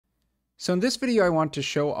So in this video, I want to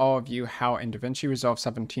show all of you how in DaVinci Resolve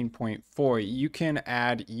 17.4, you can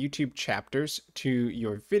add YouTube chapters to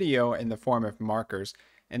your video in the form of markers,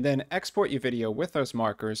 and then export your video with those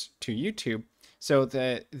markers to YouTube so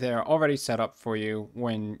that they're already set up for you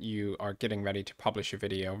when you are getting ready to publish your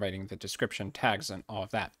video, writing the description, tags, and all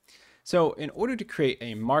of that. So in order to create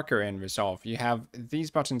a marker in Resolve, you have these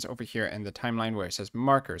buttons over here in the timeline where it says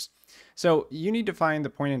markers. So you need to find the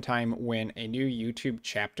point in time when a new YouTube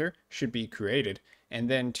chapter should be created, and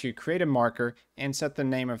then to create a marker and set the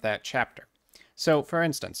name of that chapter. So for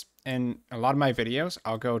instance, in a lot of my videos,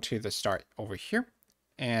 I'll go to the start over here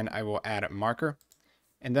and I will add a marker,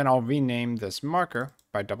 and then I'll rename this marker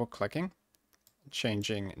by double clicking,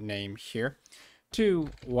 changing name here to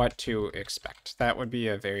what to expect. That would be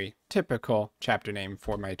a very typical chapter name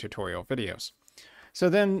for my tutorial videos. So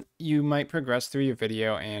then you might progress through your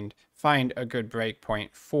video and find a good breakpoint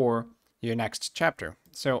for your next chapter.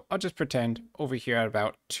 So I'll just pretend over here at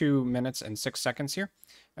about 2 minutes and 6 seconds here.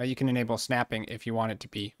 You can enable snapping if you want it to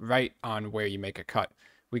be right on where you make a cut.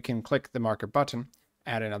 We can click the marker button,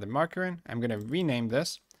 add another marker in. I'm going to rename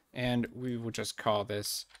this, and we will just call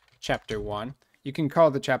this chapter 1. You can call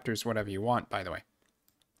the chapters whatever you want, by the way.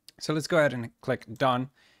 So let's go ahead and click done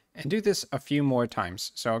and do this a few more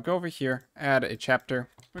times. So I'll go over here, add a chapter.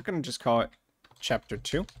 We're going to just call it chapter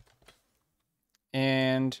 2.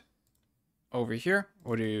 And over here,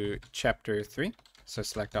 we'll do chapter 3. So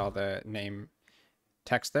select all the name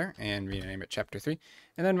text there and rename it chapter 3.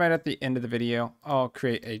 And then right at the end of the video, I'll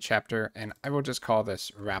create a chapter and I will just call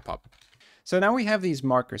this Wrapup. So now we have these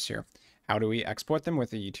markers here. How do we export them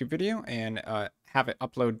with a YouTube video and have it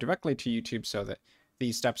upload directly to YouTube so that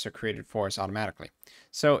these steps are created for us automatically?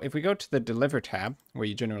 So if we go to the Deliver tab, where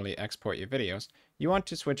you generally export your videos, you want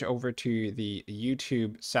to switch over to the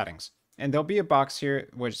YouTube settings. And there'll be a box here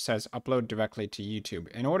which says Upload directly to YouTube.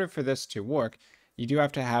 In order for this to work, you do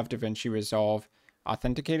have to have DaVinci Resolve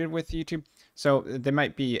authenticated with YouTube. So there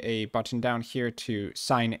might be a button down here to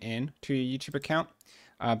sign in to your YouTube account.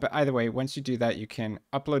 But either way, once you do that, you can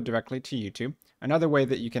upload directly to YouTube. Another way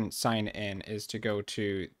that you can sign in is to go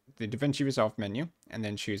to the DaVinci Resolve menu and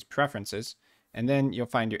then choose Preferences. And then you'll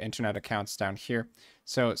find your internet accounts down here.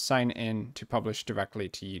 So sign in to publish directly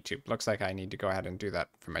to YouTube. Looks like I need to go ahead and do that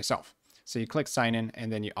for myself. So you click sign in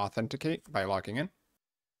and then you authenticate by logging in.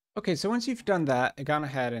 Okay, so once you've done that, gone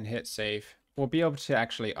ahead and hit save, we'll be able to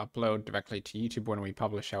actually upload directly to YouTube when we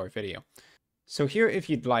publish our video. So here, if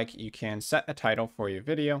you'd like, you can set a title for your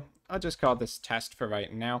video. I'll just call this test for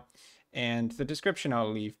right now. And the description I'll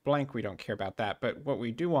leave blank. We don't care about that. But what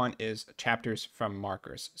we do want is chapters from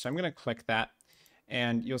markers. So I'm going to click that.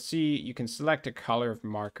 And you'll see you can select a color of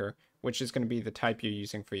marker, which is going to be the type you're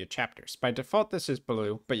using for your chapters. By default, this is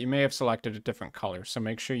blue, but you may have selected a different color. So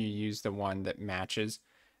make sure you use the one that matches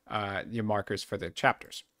your markers for the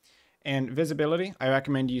chapters. And visibility, I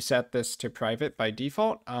recommend you set this to private by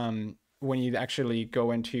default. When you actually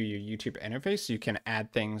go into your YouTube interface, you can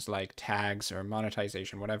add things like tags or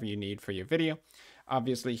monetization, whatever you need for your video.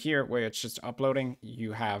 Obviously here, where it's just uploading,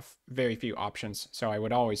 you have very few options. So I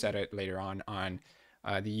would always edit later on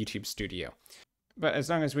the YouTube Studio. But as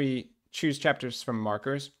long as we choose chapters from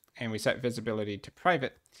markers and we set visibility to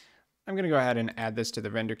private, I'm going to go ahead and add this to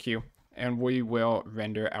the render queue and we will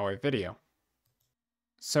render our video.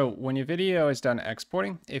 So when your video is done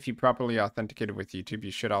exporting, if you properly authenticated with YouTube,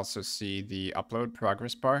 you should also see the upload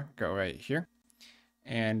progress bar go right here.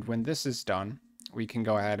 And when this is done, we can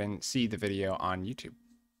go ahead and see the video on YouTube.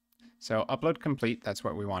 So upload complete, that's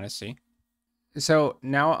what we want to see. So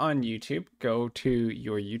now on YouTube, go to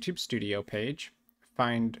your YouTube Studio page,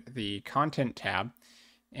 find the Content tab,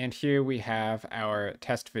 and here we have our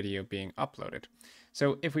test video being uploaded.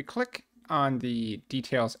 So if we click on the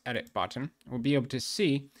Details Edit button, we'll be able to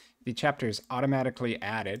see the chapters automatically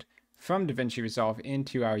added from DaVinci Resolve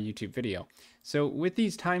into our YouTube video. So with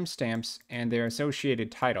these timestamps and their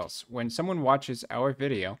associated titles, when someone watches our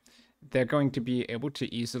video, they're going to be able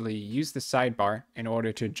to easily use the sidebar in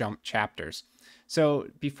order to jump chapters. So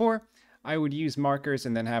before, I would use markers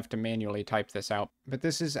and then have to manually type this out, but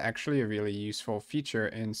this is actually a really useful feature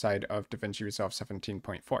inside of DaVinci Resolve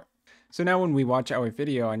 17.4. So now when we watch our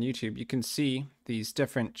video on YouTube, you can see these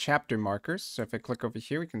different chapter markers. So if I click over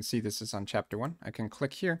here, we can see this is on chapter 1. I can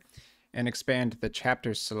click here and expand the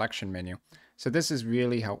chapter selection menu. So this is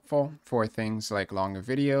really helpful for things like longer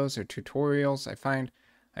videos or tutorials.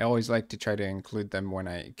 I always like to try to include them when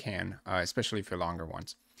I can, especially for longer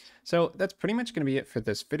ones. So that's pretty much going to be it for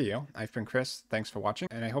this video. I've been Chris. Thanks for watching,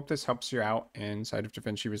 and I hope this helps you out inside of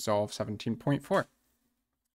DaVinci Resolve 17.4.